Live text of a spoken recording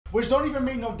which don't even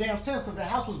make no damn sense because the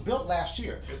house was built last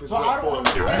year. So built I don't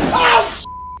understand. Oh,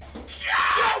 yo,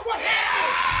 what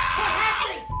happened? What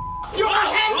happened? Yo,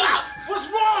 what happened? What's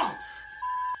wrong?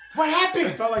 What happened?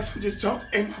 It felt like someone just jumped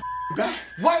in my back.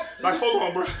 What? Like, hold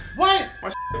on, bro. What?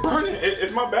 My burning.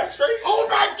 Is my back straight? Oh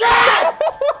my God!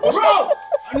 Bro!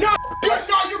 No,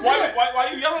 you good. Why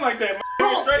you yelling like that?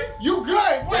 My back straight? You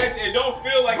good. Wait. It don't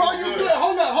feel like bro, it's you good. good.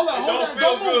 Hold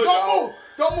on.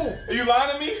 Don't move. Are you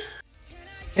lying to me?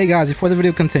 Hey guys, before the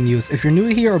video continues, if you're new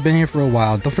here or been here for a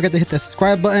while, don't forget to hit the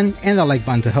subscribe button and the like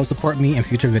button to help support me in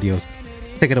future videos.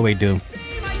 Take it away, dude.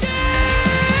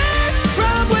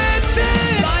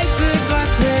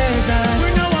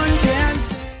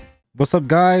 What's up,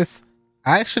 guys?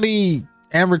 I actually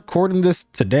am recording this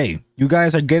today. You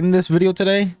guys are getting this video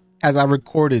today as I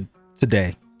recorded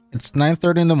today. It's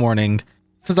 9:30 in the morning.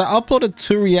 Since I uploaded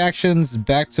 2 reactions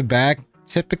back to back,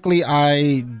 typically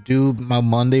I do my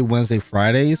Monday, Wednesday,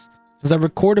 Fridays. Since I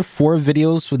recorded 4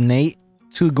 videos with Nate,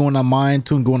 2 going on mine,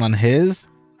 2 going on his,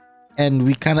 and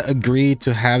we kind of agreed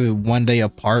to have it one day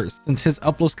apart since his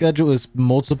upload schedule is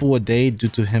multiple a day due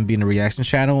to him being a reaction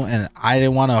channel, and I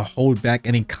didn't want to hold back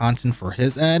any content for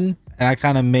his end, and I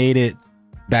kind of made it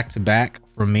back to back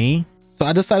for me. So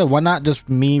I decided, why not just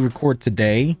me record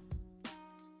today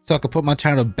so I could put my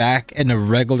channel back in a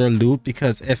regular loop,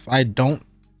 because if I don't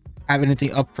have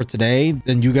anything up for today,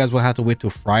 then you guys will have to wait till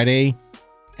Friday,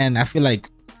 and I feel like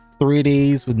 3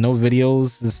 days with no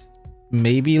videos is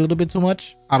maybe a little bit too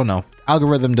much. I don't know,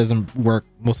 algorithm doesn't work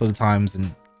most of the times.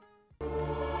 And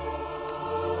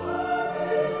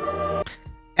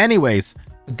anyways,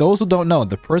 for those who don't know,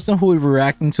 the person who we're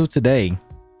reacting to today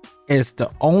is the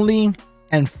only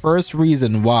and first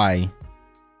reason why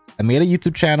I made a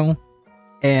YouTube channel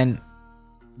and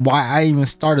why I even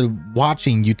started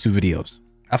watching YouTube videos.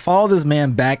 I follow this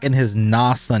man back in his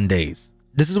Sundays.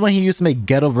 This is when he used to make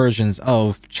ghetto versions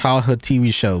of childhood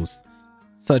TV shows,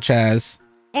 such as...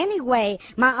 Anyway,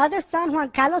 my other son, Juan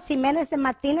Carlos Jimenez and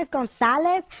Martinez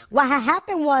Gonzalez, what had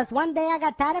happened was one day I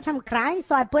got tired of him crying,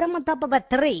 so I put him on top of a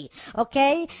tree,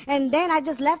 okay? And then I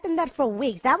just left him there for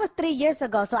weeks. That was 3 years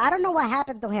ago, so I don't know what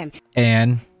happened to him.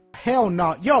 And... hell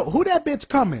no. Yo, who that bitch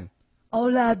coming?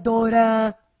 Hola,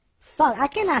 Dora. Fuck, I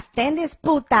cannot stand this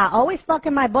puta. Always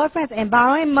fucking my boyfriends and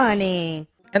borrowing money.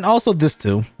 And also this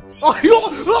too.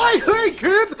 Hey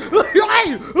kids!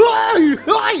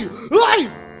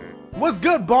 What's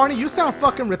good, Barney? You sound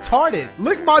fucking retarded.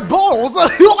 Lick my balls!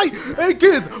 Hey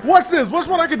kids, watch this. Watch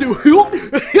what I can do.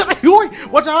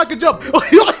 Watch how I can jump.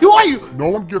 No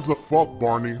one gives a fuck,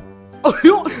 Barney.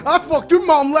 I fucked your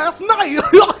mom last night.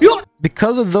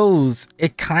 Because of those,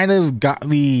 it kind of got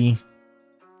me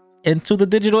into the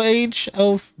digital age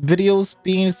of videos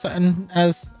being something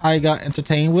as I got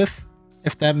entertained with.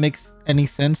 If that makes any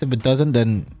sense. If it doesn't,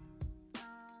 then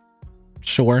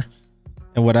sure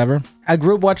and whatever. I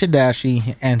grew up watching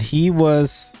Dashie, and he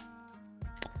was...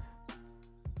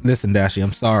 Listen, Dashie,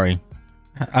 I'm sorry.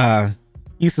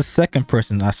 He's the second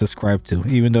person I subscribed to,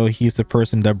 even though he's the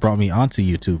person that brought me onto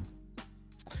YouTube.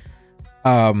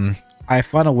 I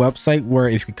found a website where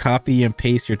if you copy and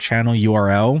paste your channel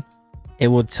URL, it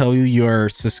will tell you your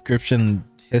subscription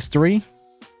history.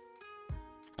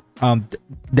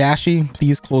 Dashie,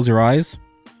 please close your eyes.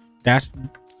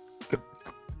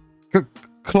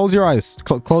 Close your eyes.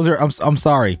 Close your... I'm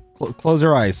sorry. Close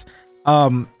your eyes.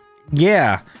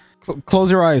 Yeah.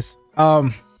 Close your eyes.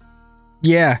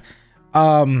 Yeah.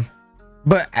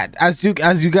 But as you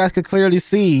guys can clearly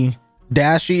see,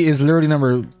 Dashie is literally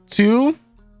number 2,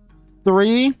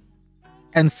 3,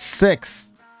 and 6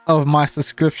 of my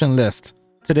subscription list.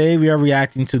 Today we are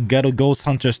reacting to Ghetto Ghost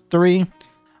Hunters 3.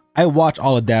 I watch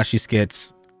all of Dashie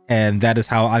skits, and that is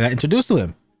how I got introduced to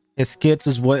him. His skits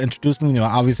is what introduced me, you know,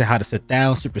 obviously How to Sit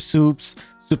Down, Super Soups,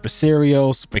 Super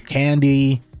Cereal, Super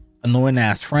Candy, Annoying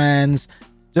Ass Friends.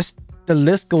 Just the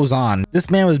list goes on. This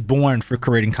man was born for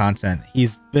creating content.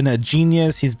 He's been a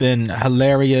genius. He's been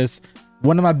hilarious.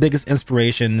 One of my biggest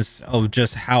inspirations of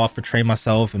just how I portray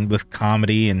myself and with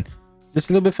comedy and just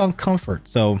a little bit of comfort.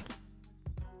 So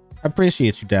I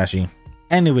appreciate you, Dashie.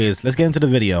 Anyways, let's get into the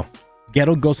video.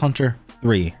 Ghetto Ghost Hunter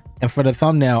 3. And for the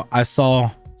thumbnail, I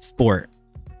saw Sport,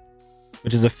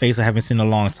 which is a face I haven't seen in a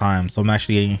long time. So I'm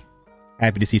actually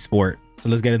happy to see Sport. So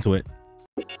let's get into it.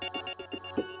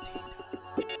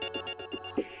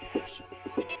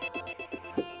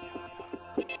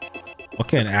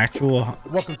 Okay, an actual...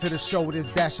 Welcome to the show, it is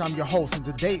Dash, I'm your host. In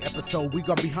today's episode, we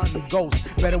gonna be hunting ghosts.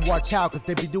 Better watch out, cause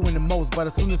they be doing the most. But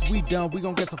as soon as we done, we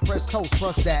gonna get some fresh toast.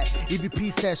 Trust that,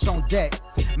 EVP sesh on deck.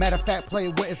 Matter of fact, play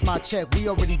where is my check. We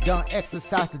already done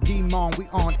exercise the demon. We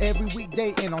on every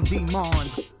weekday and on demon.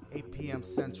 8 p.m.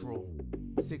 Central,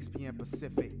 6 p.m.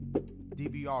 Pacific.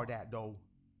 DVR that though.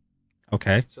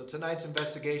 Okay. So tonight's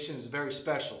investigation is very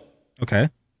special. Okay.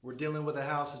 We're dealing with a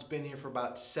house that's been here for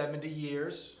about 70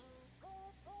 years.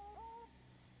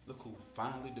 Look who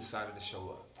finally decided to show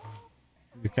up.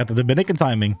 He's got the Dominican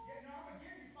timing.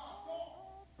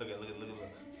 Look.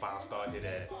 5-star hit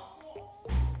ass.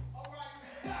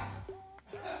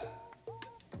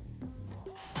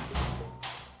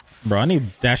 Bro, I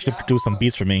need Dash to produce some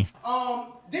beats for me.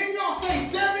 Didn't y'all say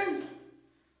 7?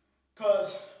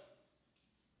 Cause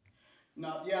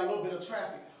no, yeah, a little bit of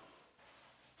traffic.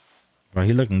 Bro,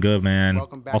 he looking good, man.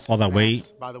 Welcome back Lost to all that Snaps. weight.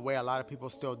 By the way, a lot of people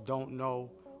still don't know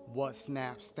what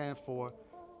SNAPS stand for.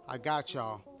 I got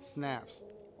y'all. SNAPS.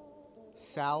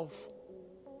 South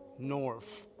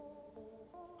North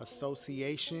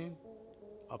Association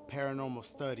of Paranormal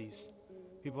Studies.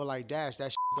 People like Dash, that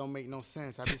shit don't make no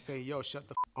sense. I just say, yo, shut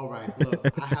the All right, look,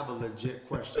 I have a legit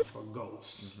question for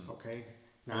ghosts, okay?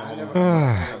 Now, I never...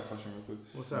 I got a question real quick.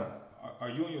 What's up? Are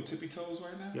you on your tippy toes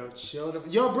right now? Yo, chill the...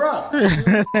 Yo, bro!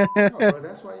 Yo, bro,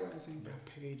 that's why your ass ain't got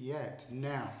paid yet.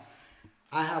 Now,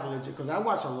 I have a legit... Because I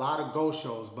watch a lot of ghost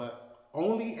shows, but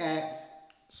only at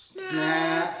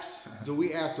Snaps do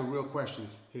we ask the real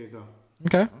questions. Here you go.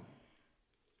 Okay.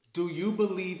 Do you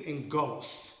believe in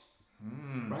ghosts?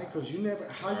 Right? Because you never...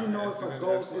 How you know if a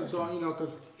ghost is going... You know,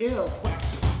 because if...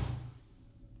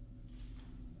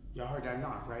 Y'all heard that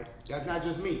knock, right? That's not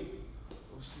just me.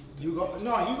 You go...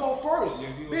 No, you go first.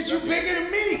 Bitch, you bigger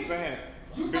than me.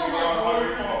 You go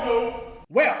my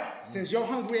Well, since you're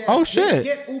hungry, Oh, shit.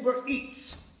 Get Uber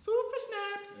Eats. Food for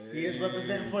Snaps. He is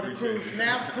representing for the crew,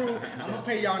 Snaps crew. I'm gonna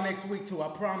pay y'all next week too. I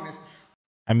promise.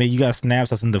 I mean, you got Snaps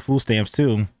that's in the food stamps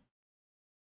too.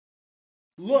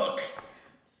 Look,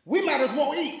 we might as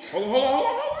well eat. Hold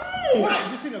on.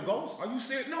 What? You seen a ghost? Are you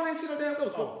serious? No, I ain't seen no damn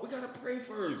ghost. Oh. We gotta pray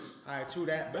first. All right, true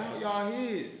that. Bow y'all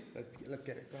heads. Let's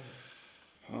get it. Go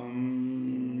ahead.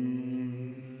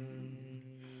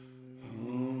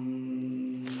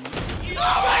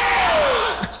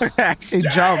 Actually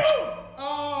jumped.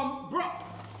 Bro.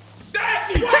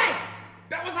 Dashie! What?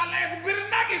 That was our last bit of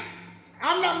nuggets.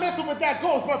 I'm not messing with that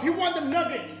ghost, but if you want them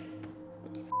nuggets,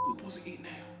 What the f we supposed to eat now?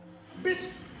 bitch.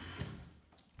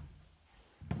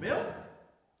 Milk?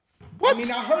 What? I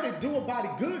mean, I heard it do a body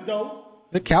good though.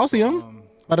 The calcium.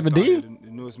 Vitamin D.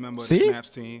 The newest member of See? the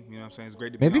Snaps team. You know what I'm saying? It's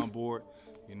great to be Maybe. on board.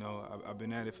 You know, I've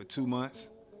been at it for 2 months.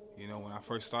 You know, when I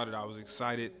first started, I was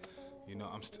excited. You know,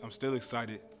 I'm still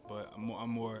excited, but I'm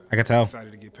more I can tell.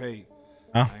 excited to get paid.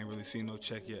 Huh? I ain't really seen no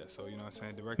check yet. So, you know what I'm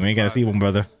saying? Direct We ain't gotta see one,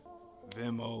 brother.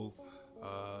 Venmo,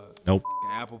 Nope.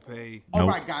 Apple Pay. All Nope.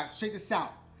 right, guys, check this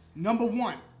out. Number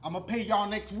 1, I'm gonna pay y'all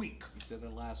next week. You said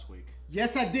that last week.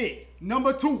 Yes, I did.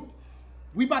 Number 2,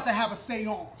 we about to have a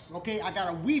seance, okay? I got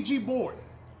a Ouija board.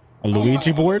 A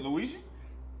Luigi board. Luigi?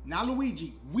 Not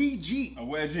Luigi, Ouija. A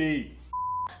wedgie.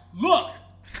 Look,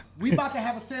 we about to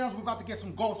have a seance. We're about to get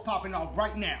some ghosts popping off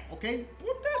right now, okay?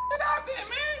 Whoop that shit out there,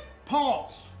 man.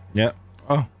 Pause. Yep.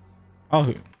 Oh.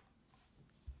 Oh.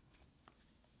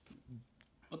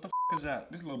 What the f is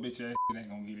that? This little bitch ass shit ain't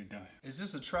gonna get it done. Is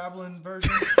this a traveling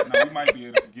version? Now we might be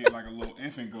able to get like a little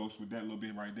infant ghost with that little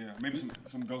bit right there. Maybe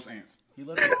some ghost ants. He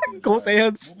left it to the Ghost side.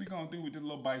 ants. What we gonna do with this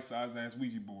little bite-sized ass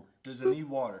Ouija board? Does it need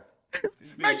water? This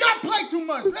Man, bitch- y'all play too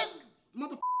much.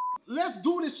 Let's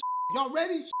do this. Y'all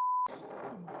ready?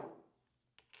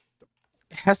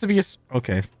 It has to be a.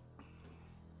 Okay.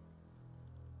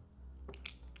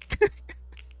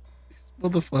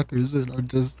 Motherfuckers that are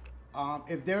just.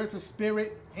 If there is a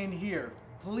spirit in here,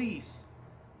 please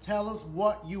tell us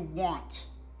what you want.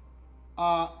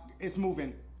 It's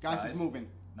moving, guys. It's moving.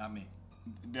 Not me.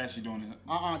 Dashie doing this.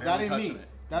 That Barely ain't me. touching it.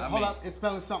 That Not hold me. up. It's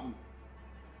spelling something.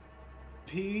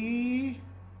 P.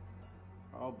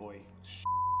 Oh boy.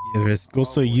 If it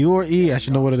goes to U or E, I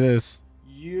should know what it is.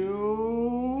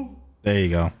 U. There you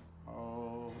go.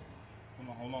 Oh.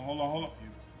 Hold on.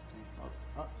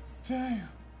 Damn.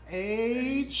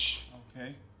 H.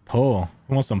 Okay. Pull.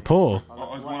 You want some pull?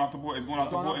 Oh, it's going off the board. It's going off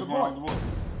the going board. off It's the going off the board.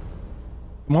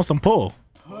 You want some pull?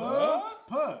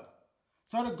 Put.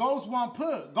 So the ghost want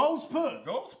put. Ghost put.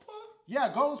 Ghost put? Yeah,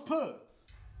 ghost put.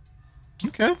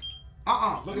 Okay. Look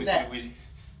at that.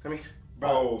 Come here.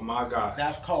 Oh my God.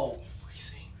 That's cold.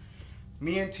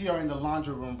 Me and T are in the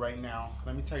laundry room right now.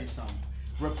 Let me tell you something.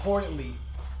 Reportedly,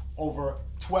 over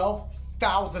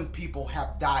 12,000 people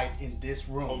have died in this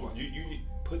room. Hold on. You need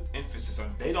put emphasis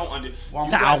on. They don't under. Well,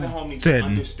 you guys at home need to Thousand.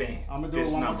 understand. I'm gonna do it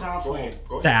this one more number. time Go for ahead. you.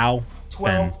 Go ahead. Thou.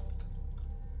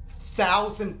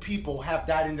 12,000 people have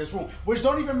died in this room, which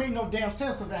don't even make no damn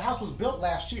sense because the house was built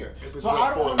last year. It was So built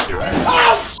I don't for- understand.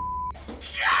 Oh, Yo,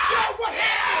 what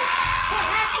happened? What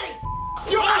happened?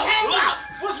 Yo, what happened?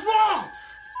 What's wrong?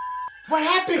 What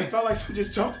happened? It felt like something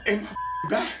just jumped in my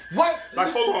back. What?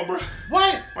 Like, hold on, bro.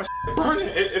 What? My burning.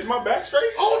 Is my back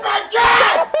straight? Oh my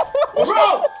God!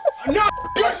 Bro! No,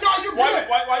 you good.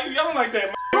 Why you yelling like that?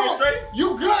 My Bro, straight?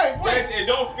 you good. Wait. It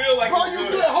don't feel like Bro, it's you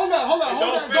good. good. Hold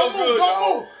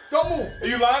on. Don't move. Are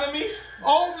you lying to me?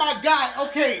 Oh my God.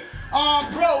 Okay.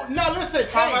 Bro, now listen.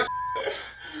 How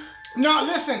Now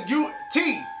listen,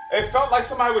 T. It felt like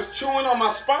somebody was chewing on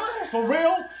my spine. For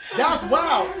real? That's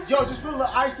wild. Yo, just feel a little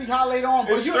icy hot later on.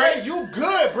 But It's you, straight. hey, you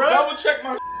good, bro. Double check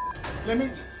my. Let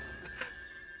me.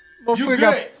 Well, You we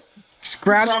got good?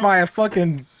 scratched by a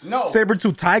fucking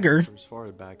saber-tooth tiger. As far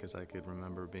back as I could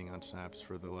remember being on Snaps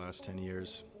for the last 10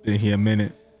 years. Been here a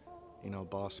minute. You know,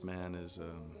 boss man is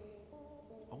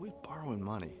always borrowing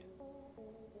money.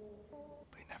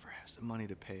 But he never has the money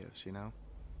to pay us, you know?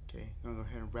 Okay, I'm gonna go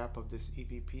ahead and wrap up this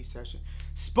EVP session.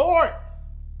 Sport!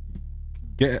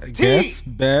 Guess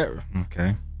bet.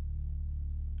 Okay.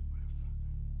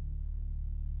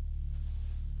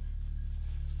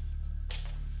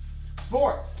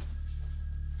 Sport!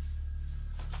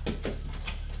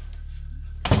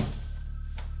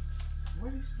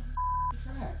 What is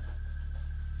that?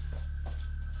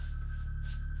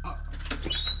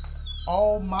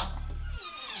 Oh my.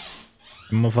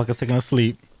 Motherfucker's taking a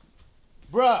sleep.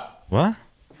 Bruh. What?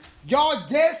 Y'all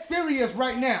dead serious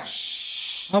right now.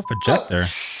 Oh, projector.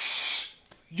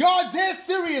 Y'all dead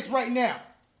serious right now.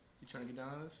 You trying to get down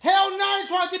on this? Hell no, I ain't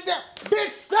trying to get that.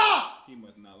 Bitch, stop. He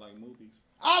must not like movies.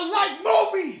 I like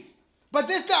movies. But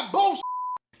this that bullshit.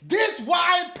 This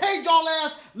why I paid y'all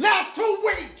ass last 2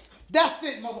 weeks. That's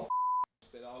it, motherfucker.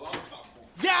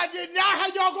 Yeah, I did not. How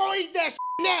y'all gonna eat that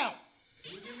now?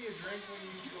 Can you give me a drink when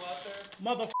you go out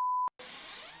there? Motherfucker.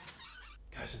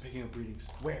 Guys, I'm picking up readings.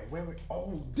 Where?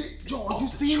 Oh, yo, you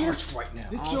seeing this? Right now.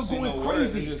 This I joke don't see going no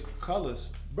words, crazy. it's just colors.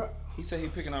 Bro, He said he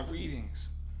picking up readings.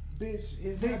 bitch,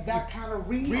 is that kind of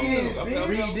reading? Readings, bitch?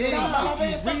 readings. Stop.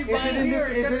 If you read Is it in here,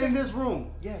 this? Is it in this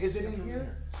room? Yes. Is it in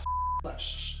here? Like,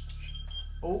 shh.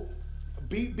 Oh,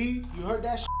 beep. You heard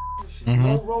that?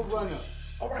 No road runner.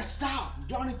 All right, stop.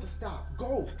 Y'all need to stop.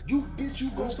 Go. You bitch, you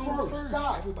go first.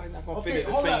 Stop. Everybody not gonna Okay, fit at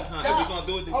the hold same up, time. stop. If we gonna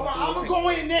do it, then All right, I'm gonna go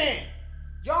in there.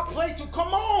 Y'all play too.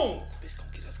 Come on. Bitch gonna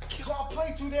get us killed. Y'all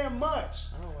play too damn much.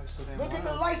 I don't know why it's so damn Look at the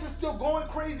loud. lights. It's still going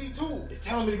crazy too. It's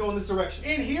telling me to go in this direction.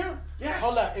 In here? Yes.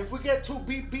 Hold up. If we get 2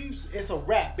 beeps, it's a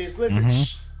wrap, bitch. Listen.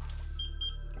 Shh.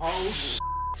 Oh,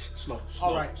 Slow.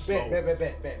 all right. Bet.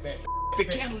 The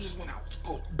candle just went out. Let's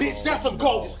go. Bitch, that's a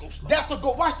go. That's a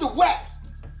go. Watch the wax.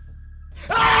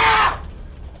 Ah!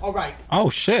 All right. Oh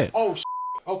shit. Oh,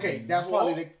 okay. That's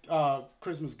probably the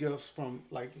Christmas gifts from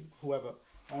like whoever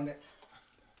on that.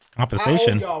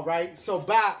 Compensation. I owe y'all, right? So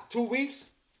by 2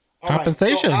 weeks. All right,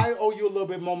 Compensation. so I owe you a little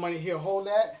bit more money here. Hold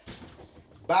that.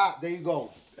 Bye. There you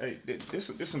go. Hey, this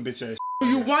some bitch ass. Do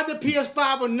you want the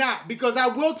PS5 or not? Because I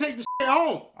will take the shit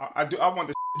home. I do. I want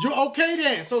the. You okay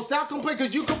then? So stop complaining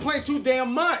because you complain too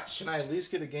damn much. Can I at least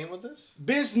get a game with this?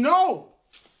 Bitch, no.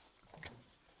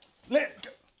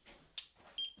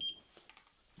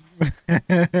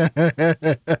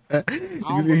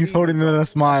 He's holding in a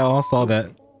smile. I saw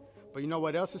that. But you know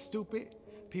what else is stupid?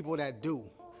 People that do.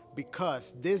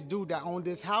 Because this dude that owned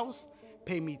this house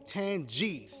paid me 10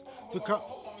 G's to come.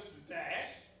 Mr. Dash,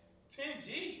 10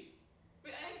 G's.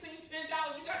 But I ain't seen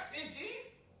 $10. You got 10 G's?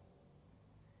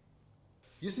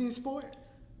 You seen Sport?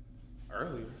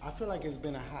 Earlier. I feel like it's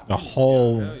been a hot The week.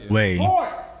 whole way. Sport!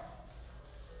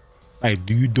 Like,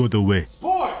 do you do the way?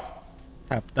 Sport!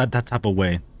 That type of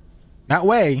way. Not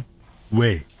way.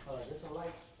 Way. This a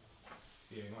light.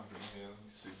 Yeah, my bad. Yeah, let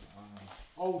me see.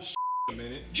 Oh, shit. A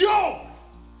minute. Yo!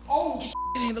 Oh,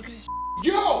 shit. Look at this.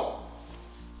 Yo!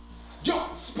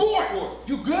 Sport!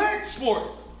 You good? Sport.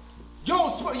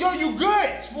 Yo, you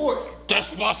good? Sport.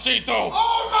 Despacito.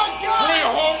 Oh my God! Free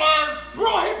Homer.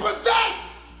 Bro, he possessed!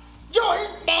 Yo, he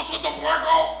Pasa de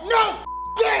Fuego. no!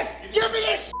 This! Give me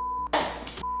this!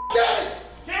 This!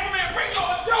 Cameraman, bring your.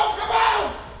 Yo, come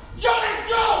on! Yo, let's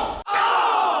go!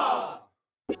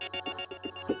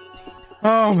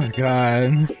 Oh my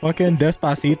god. Fucking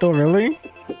Despacito, really?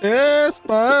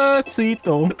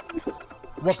 Despacito.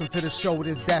 Welcome to the show,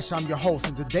 this Dash, I'm your host.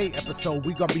 In today's episode,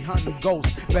 we gonna be hunting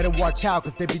ghosts. Better watch out,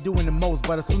 cause they be doing the most.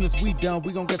 But as soon as we done,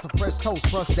 we gonna get some fresh toast.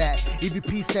 Trust that,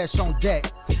 EVP sesh on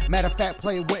deck. Matter of fact,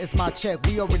 play where is my check?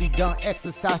 We already done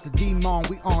exercise the demon.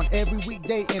 We on every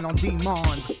weekday and on demon.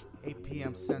 8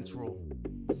 p.m. Central,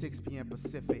 6 p.m.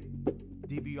 Pacific.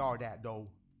 DVR that though.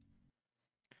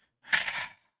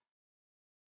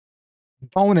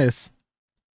 Bonus.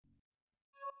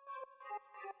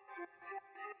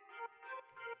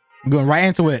 Going right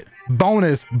into it.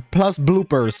 Bonus plus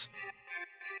bloopers.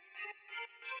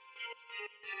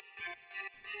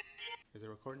 Is it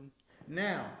recording?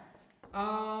 Now,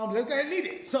 let's go ahead and lead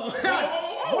it. So,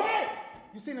 what?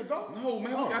 You seen it go? No,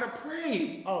 man, we gotta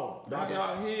pray. Oh, Bow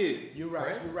y'all head. You're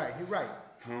right. Pray. You're right. You're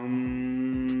right.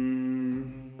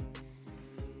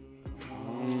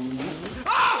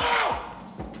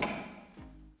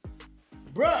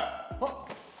 Bruh. Oh.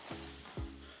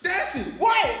 Dashie,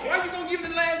 What? why you gonna give the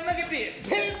last nugget bits?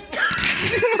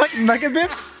 Like nugget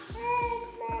bits?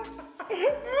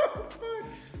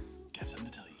 Got something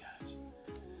to tell you guys.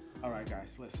 All right,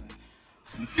 guys, listen.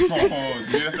 Oh, yeah,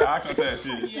 that's the eye contact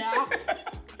shit. Yeah.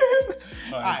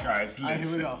 All right, guys, All right, here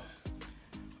we listen. go.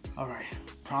 All right.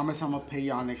 Promise I'm gonna pay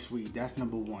y'all next week. That's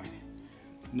number one.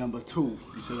 Number two.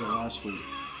 You said that last week.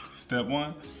 Step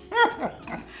one.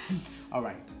 All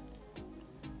right.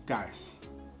 Guys,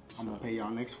 I'm gonna pay y'all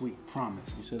next week. You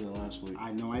Promise. said that last week.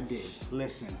 I know I did.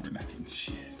 Listen. We're not getting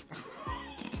shit.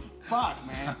 Fuck,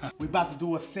 man. We about to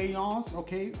do a seance,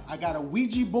 okay? I got a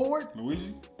Ouija board.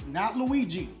 Luigi? Not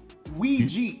Luigi.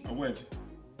 Ouija. A wedgie.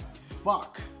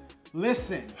 Fuck.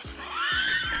 Listen.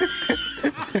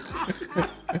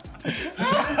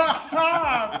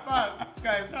 Fuck.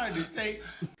 Guys, sorry to take.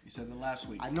 You said that last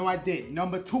week. I know I did.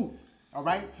 Number two. All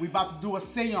right? We about to do a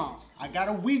seance. I got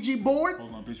a Ouija board.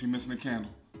 Hold on, bitch, we missing a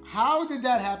candle. How did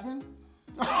that happen?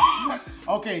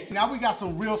 Okay, so now we got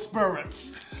some real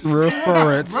spirits. Real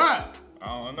spirits. Bruh. I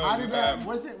don't know. How did that?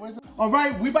 Where's it? All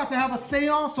right, we about to have a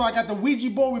seance, so I got the Ouija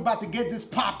board. We about to get this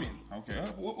popping. Okay,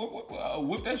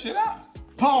 whip that shit out.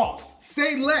 Pause.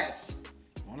 Say less.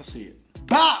 I want to see it.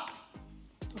 Bop.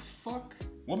 The fuck?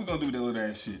 What we gonna do with that little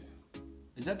ass shit?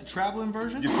 Is that the traveling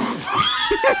version?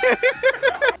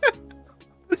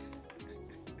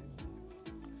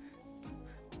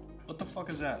 What the fuck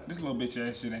is that? This little bitch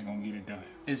ass shit ain't gonna get it done.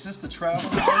 Is this the traveling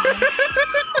version?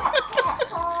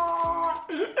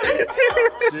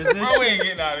 Bro, we ain't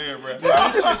getting out of here, bro. Did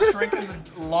this shit shrink in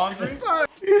the laundry?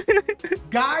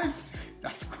 Guys,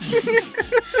 that's cool.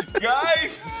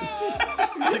 Guys!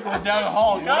 I think we're down the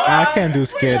hall, guys. I can't do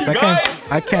skits. I can't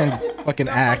fucking Fucking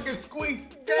act.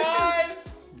 squeak. Guys.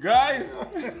 Guys!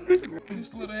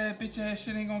 This little ass bitch ass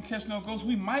shit ain't gonna catch no ghosts.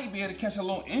 We might be able to catch a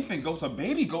little infant ghost, a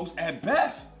baby ghost at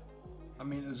best. I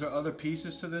mean, is there other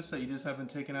pieces to this that you just haven't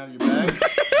taken out of your bag?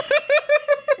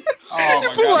 Oh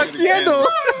my Pull god. a candle.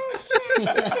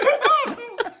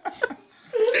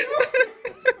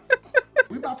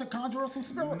 We about to conjure up some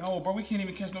spirits. No, bro, we can't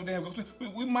even catch no damn ghosts.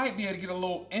 We might be able to get a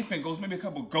little infant ghost, maybe a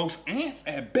couple ghost ants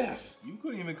at best. You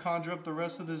couldn't even conjure up the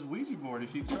rest of this Ouija board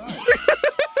if you tried.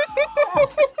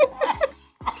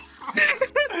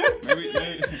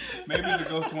 Maybe the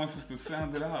ghost wants us to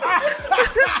sound it out.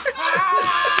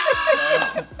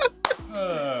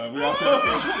 We also.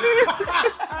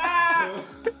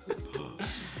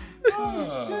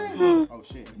 Oh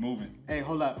shit. Moving. Hey,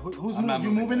 hold up. Who's I'm moving? not You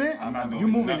moving moving it. it? I'm not You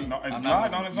moving moving No, it? no, it's I'm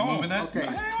gliding not on its moving. own. You moving that? Okay,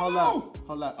 Hell hold no. up.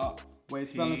 Hold up. Wait,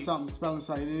 spelling P. something.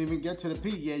 You didn't even get to the P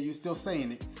yet. You still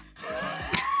saying it.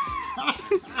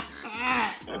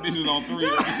 That bitch is on 3.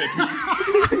 Like you said,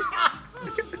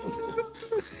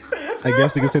 I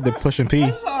guess you could say they're pushing P.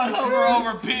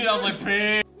 over P. I was like,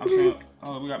 P. I'm saying,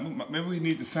 oh, maybe we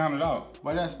need to sound it out.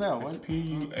 What that spell? It's What?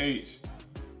 P-U-H.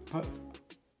 Like,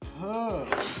 oh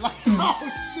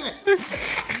shit. This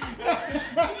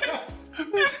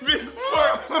bitch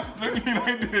smart. Look at me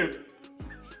like this.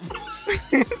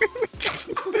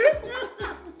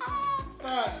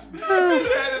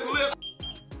 Bitch had his lip.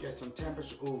 Get some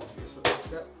temperature. Ooh, get some.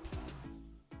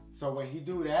 So when he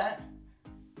do that,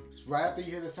 right after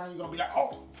you hear the sound, you're gonna be like,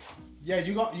 oh. Yeah,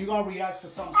 you gonna react to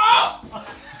something. Oh!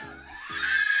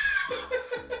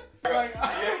 Like,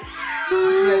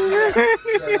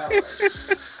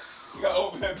 You gotta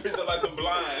open that bitch up like some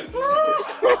blinds. All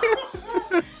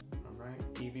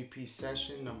right, EVP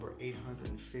session number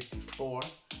 854.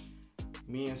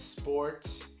 Me and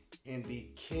Sports in the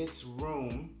kids'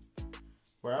 room,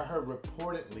 where I heard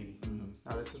reportedly,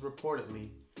 now this is reportedly,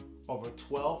 over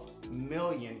 12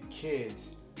 million kids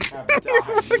have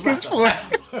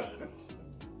died.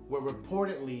 Where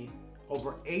reportedly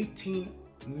over 18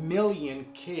 million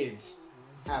kids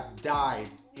have died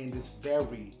in this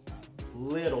very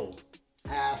little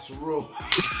ass room.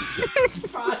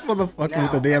 Motherfucker Now,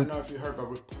 with the I damn. don't know if you heard, but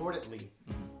reportedly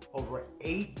over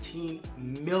 18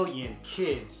 million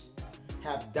kids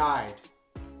have died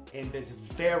in this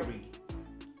very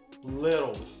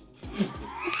little.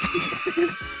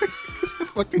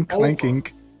 Fucking clanking.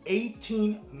 Over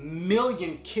 18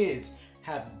 million kids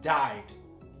have died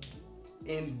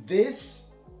in this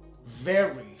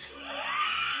very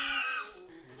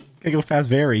Gotta go fast,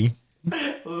 very.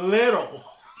 little.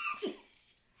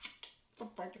 What the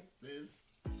fuck is this?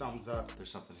 Thumbs up.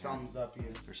 There's something. Thumbs up here.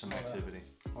 There's some activity.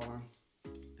 Hold on.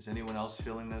 Is anyone else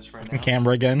feeling this right now?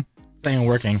 Camera again. It's not even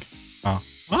working.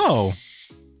 Oh,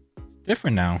 it's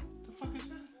different now. The fuck is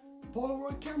that?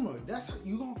 Polaroid camera. That's how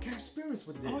you gonna catch spirits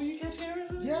with this. Oh, you catch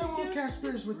cameras? Yeah, I'm gonna catch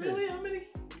spirits with Really? this. How many?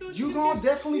 You gonna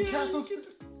definitely catch some spirits.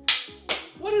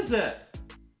 What is that?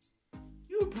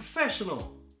 You a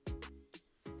professional.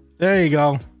 There you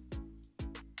go.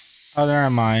 Oh, there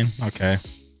are mine. Okay.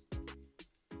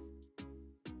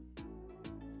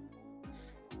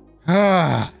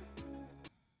 Ah.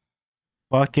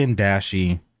 Fucking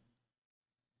Dashie.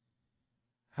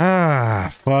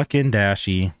 Ah, fucking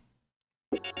Dashie.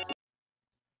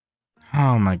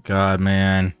 Oh my god,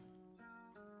 man.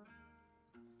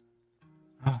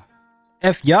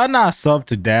 If y'all not sub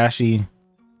to Dashie,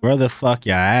 where the fuck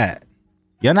y'all at?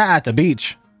 You're not at the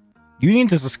beach. You need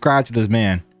to subscribe to this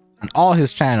man on all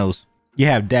his channels. You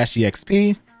have Dashie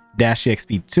XP, Dashie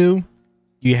XP2,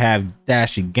 you have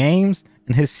Dashie Games,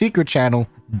 and his secret channel,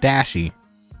 Dashie,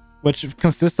 which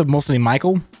consists of mostly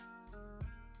Michael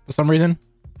for some reason.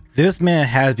 This man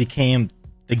has become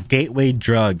the gateway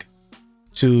drug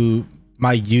to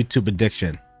my YouTube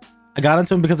addiction. I got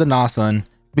into him because of Nasan.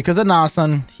 Because of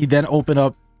Nasan, he then opened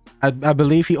up, I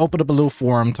believe he opened up a little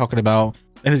forum talking about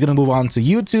that he was going to move on to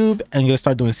YouTube and going to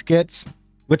start doing skits,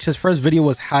 which his first video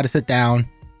was how to sit down.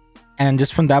 And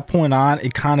just from that point on,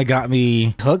 it kind of got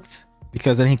me hooked,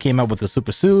 because then he came up with the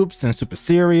super soups and super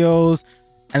cereals.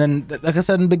 And then, like I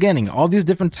said in the beginning, all these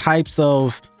different types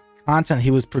of content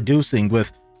he was producing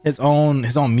with his own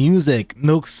music,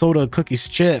 milk soda cookies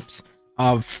chips,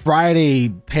 Friday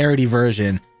parody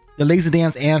version, the Lazy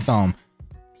Dance anthem.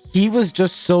 He was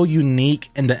just so unique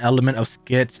in the element of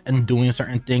skits and doing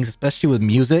certain things, especially with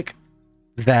music,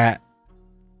 that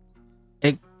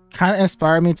it kind of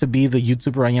inspired me to be the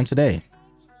YouTuber I am today.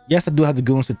 Yes, I do have the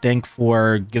goons to thank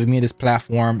for giving me this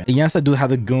platform. And yes, I do have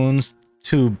the goons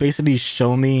to basically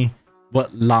show me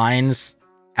what lines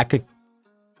I could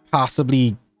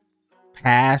possibly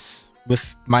pass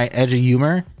with my edgy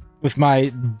humor, with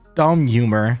my dumb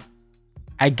humor.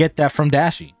 I get that from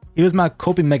Dashie. He was my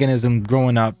coping mechanism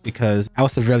growing up because I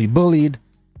was severely bullied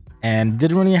and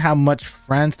didn't really have much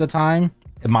friends at the time.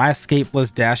 And my escape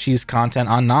was Dashie's content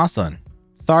on Nasan.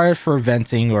 Sorry for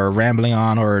venting or rambling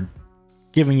on or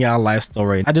giving y'all a life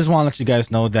story. I just want to let you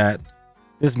guys know that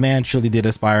this man truly did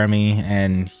inspire me,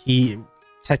 and he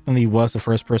technically was the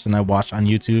first person I watched on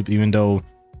YouTube, even though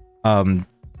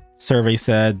survey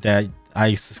said that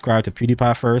I subscribed to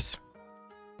PewDiePie first.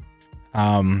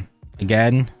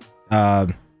 Again,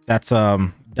 that's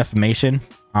defamation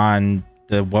on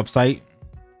the website,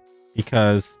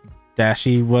 because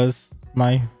Dashie was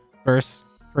my first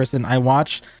person I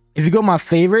watched. If you go to my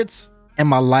favorites and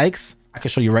my likes, I can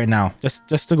show you right now,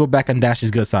 just to go back on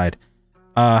Dashie's good side.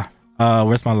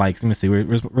 Where's my likes? Let me see.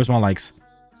 Where's my likes?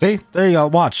 See, there you go.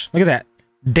 Watch. Look at that.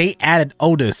 They added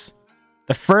Otis.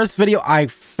 The first video I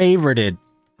favorited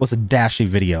was a Dashie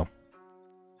video.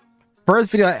 First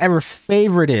video I ever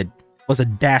favorited was a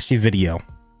Dashie video.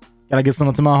 Gotta give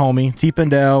something to my homie T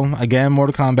Pendel. Again,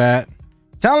 Mortal Kombat.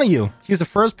 Telling you, he's the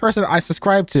first person I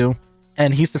subscribed to,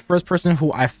 and he's the first person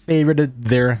who I favorited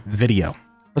their video.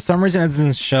 For some reason, it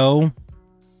doesn't show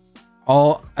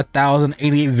all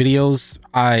 1,088 videos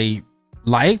I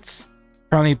liked.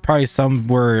 Probably some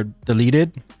were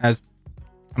deleted as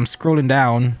I'm scrolling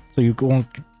down, so you won't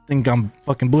think I'm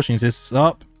fucking bushing. This is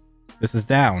up, this is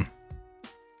down.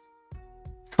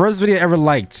 First video I ever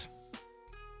liked,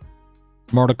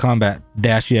 Mortal Kombat,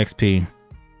 Dashie XP.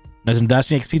 There's some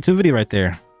Dashie XP 2 video right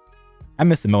there. I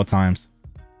missed the mail times.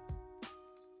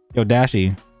 Yo,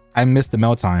 Dashie, I missed the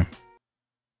mail time.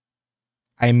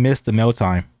 I missed the mail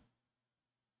time.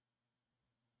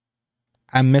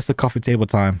 I missed the coffee table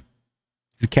time.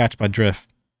 If you catch my drift.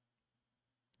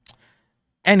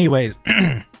 Anyways,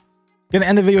 gonna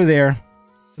end the video there.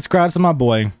 Subscribe to my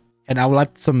boy, and I would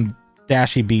like some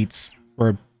Dashie beats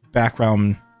for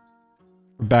background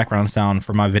sound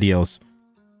for my videos,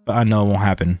 but I know it won't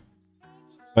happen.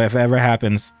 But if it ever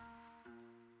happens,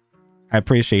 I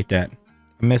appreciate that.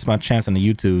 I missed my chance on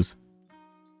the YouTubes.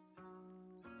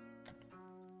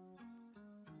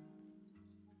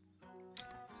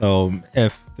 So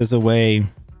if there's a way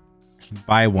to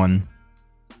buy one,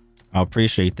 I'll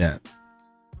appreciate that.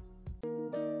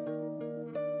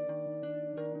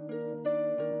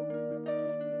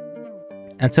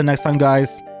 Until next time,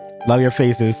 guys, love your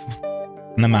faces,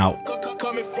 and I'm out.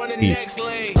 Peace.